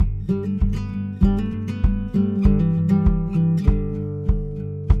Hi,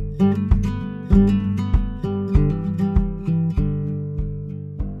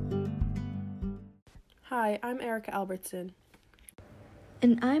 I'm Erica Albertson.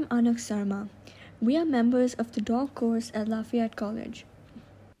 And I'm Anak Sarma. We are members of the dog course at Lafayette College.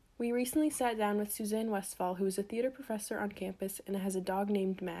 We recently sat down with Suzanne Westfall, who is a theater professor on campus and has a dog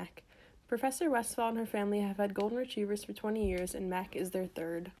named Mac. Professor Westfall and her family have had golden retrievers for 20 years, and Mac is their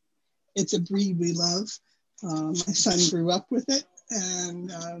third. It's a breed we love. My son grew up with it, and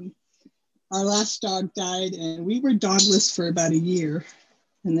our last dog died, and we were dogless for about a year,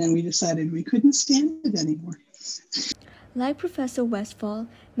 and then we decided we couldn't stand it anymore. Like Professor Westfall,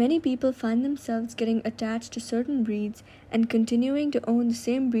 many people find themselves getting attached to certain breeds and continuing to own the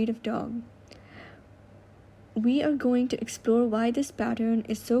same breed of dog. We are going to explore why this pattern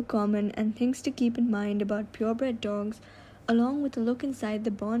is so common and things to keep in mind about purebred dogs, along with a look inside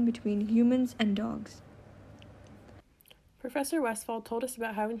the bond between humans and dogs. Professor Westfall told us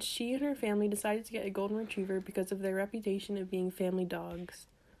about how she and her family decided to get a golden retriever because of their reputation of being family dogs.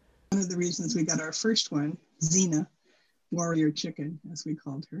 One of the reasons we got our first one, Xena, warrior chicken, as we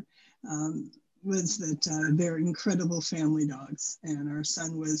called her, was that they're incredible family dogs. And our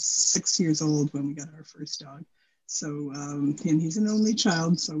son was 6 years old when we got our first dog. So, and he's an only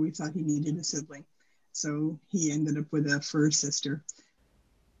child, so we thought he needed a sibling. So he ended up with a fur sister.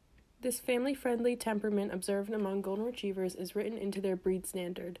 This family-friendly temperament observed among golden retrievers is written into their breed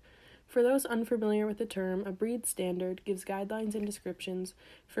standard. For those unfamiliar with the term, a breed standard gives guidelines and descriptions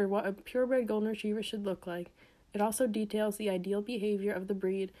for what a purebred golden retriever should look like. It also details the ideal behavior of the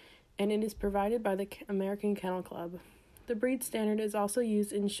breed, and it is provided by the American Kennel Club. The breed standard is also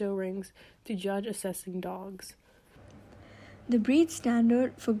used in show rings to judge assessing dogs. The breed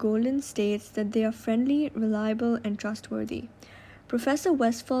standard for Golden states that they are friendly, reliable, and trustworthy. Professor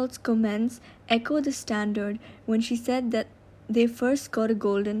Westfall's comments echo the standard when she said that they first got a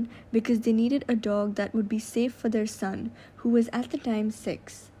Golden because they needed a dog that would be safe for their son, who was at the time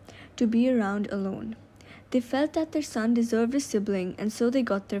 6, to be around alone. They felt that their son deserved a sibling, and so they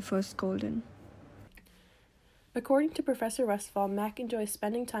got their first Golden. According to Professor Westfall, Mac enjoys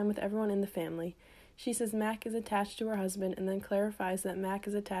spending time with everyone in the family. She says Mac is attached to her husband and then clarifies that Mac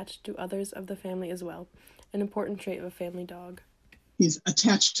is attached to others of the family as well, an important trait of a family dog. He's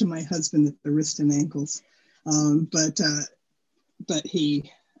attached to my husband at the wrist and ankles, but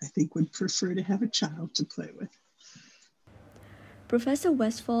he, I think, would prefer to have a child to play with. Professor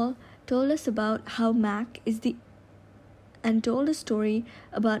Westfall told us about how Mac and told a story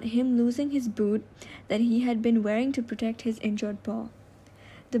about him losing his boot that he had been wearing to protect his injured paw.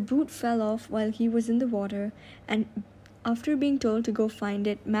 The boot fell off while he was in the water, and after being told to go find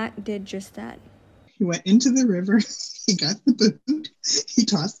it, Mac did just that. He went into the river, he got the boot, he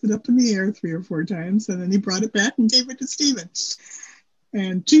tossed it up in the air 3 or 4 times, and then he brought it back and gave it to Stephen.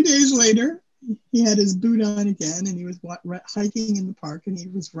 And 2 days later, he had his boot on again, and he was hiking in the park, and he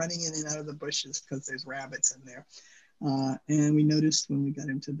was running in and out of the bushes because there's rabbits in there. And we noticed when we got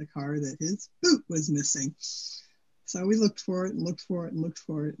into the car that his boot was missing. So we looked for it,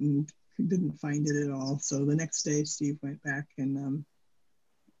 and didn't find it at all. So the next day, Steve went back, and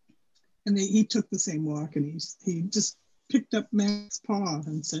he took the same walk, and he just picked up Mac's paw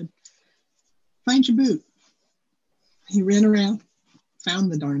and said, "Find your boot." He ran around,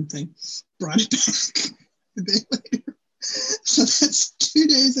 found the darn thing, brought it back a day later. So that's 2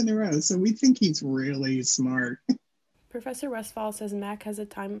 days in a row. So we think he's really smart. Professor Westfall says Mac has a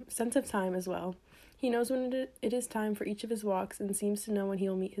sense of time as well. He knows when it is time for each of his walks and seems to know when he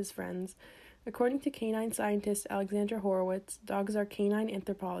will meet his friends. According to canine scientist Alexandra Horowitz, dogs are canine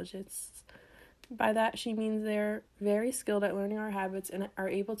anthropologists. By that, she means they're very skilled at learning our habits and are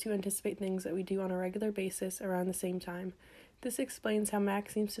able to anticipate things that we do on a regular basis around the same time. This explains how Mac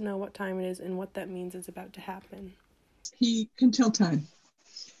seems to know what time it is and what that means is about to happen. He can tell time.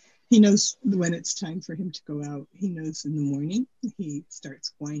 He knows when it's time for him to go out. He knows in the morning. He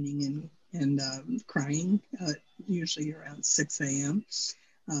starts whining and crying, usually around 6 a.m.,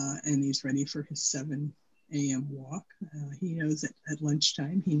 and he's ready for his 7 a.m. walk. He knows at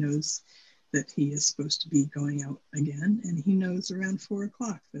lunchtime. He knows that he is supposed to be going out again, and he knows around 4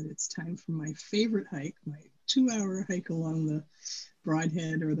 o'clock that it's time for my favorite hike, my 2-hour hike along the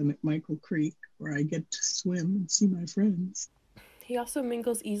Broadhead or the McMichael Creek, where I get to swim and see my friends. He also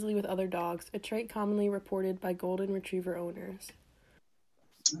mingles easily with other dogs, a trait commonly reported by golden retriever owners.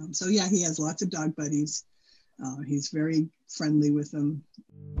 So yeah, he has lots of dog buddies. He's very friendly with them.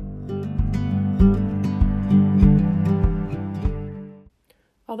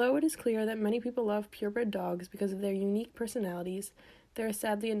 Although it is clear that many people love purebred dogs because of their unique personalities, There is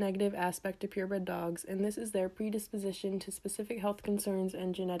sadly a negative aspect to purebred dogs, and this is their predisposition to specific health concerns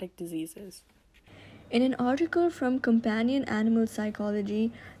and genetic diseases. In an article from Companion Animal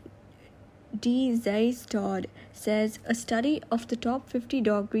Psychology, D. Zeiss Todd says a study of the top 50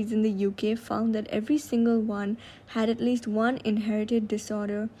 dog breeds in the UK found that every single one had at least one inherited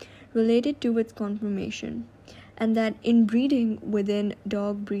disorder related to its conformation, and that inbreeding within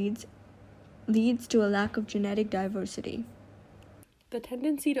dog breeds leads to a lack of genetic diversity. The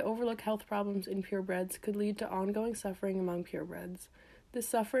tendency to overlook health problems in purebreds could lead to ongoing suffering among purebreds. This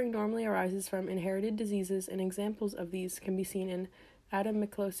suffering normally arises from inherited diseases, and examples of these can be seen in Adam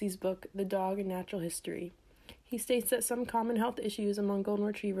McClosey's book, The Dog in Natural History. He states that some common health issues among golden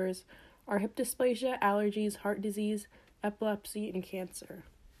retrievers are hip dysplasia, allergies, heart disease, epilepsy, and cancer.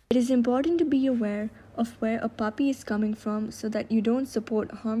 It is important to be aware of where a puppy is coming from so that you don't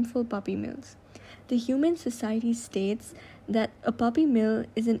support harmful puppy mills. The Humane Society states that a puppy mill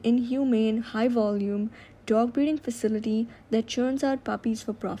is an inhumane, high-volume dog breeding facility that churns out puppies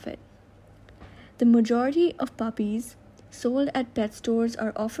for profit. The majority of puppies sold at pet stores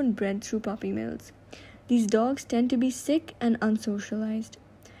are often bred through puppy mills. These dogs tend to be sick and unsocialized.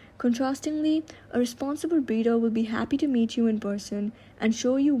 Contrastingly, a responsible breeder will be happy to meet you in person and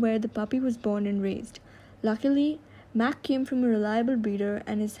show you where the puppy was born and raised. Luckily, Mac came from a reliable breeder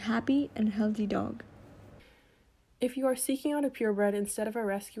and is a happy and healthy dog. If you are seeking out a purebred instead of a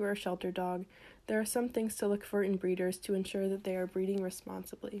rescue or shelter dog, there are some things to look for in breeders to ensure that they are breeding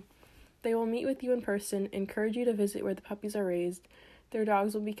responsibly. They will meet with you in person, encourage you to visit where the puppies are raised. Their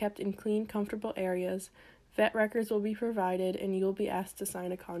dogs will be kept in clean, comfortable areas. Vet records will be provided, and you will be asked to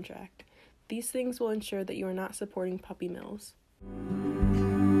sign a contract. These things will ensure that you are not supporting puppy mills.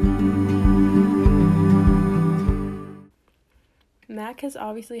 Mac has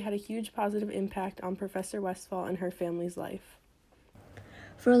obviously had a huge positive impact on Professor Westfall and her family's life.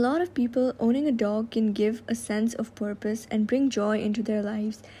 For a lot of people, owning a dog can give a sense of purpose and bring joy into their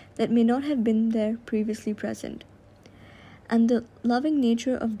lives that may not have been there previously present. And the loving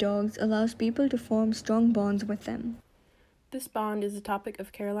nature of dogs allows people to form strong bonds with them. This bond is the topic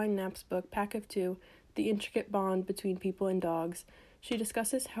of Caroline Knapp's book, Pack of Two, The Intricate Bond Between People and Dogs. She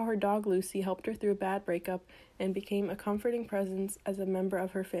discusses how her dog Lucy helped her through a bad breakup and became a comforting presence as a member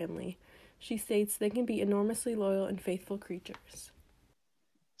of her family. She states they can be enormously loyal and faithful creatures.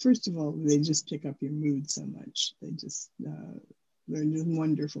 First of all, they just pick up your mood so much. They're just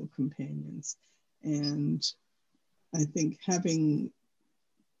wonderful companions. And I think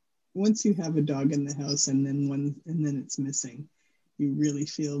once you have a dog in the house and then it's missing, you really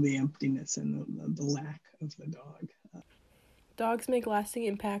feel the emptiness and the lack of the dog. Dogs make lasting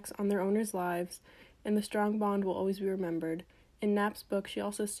impacts on their owners' lives, and the strong bond will always be remembered. In Knapp's book, she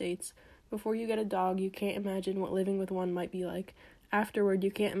also states, before you get a dog, you can't imagine what living with one might be like. Afterward, you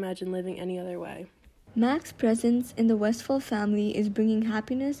can't imagine living any other way. Mac's presence in the Westfall family is bringing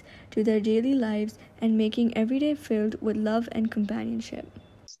happiness to their daily lives and making every day filled with love and companionship.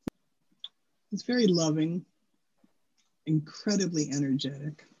 He's very loving, incredibly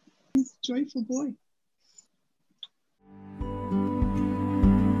energetic. He's a joyful boy.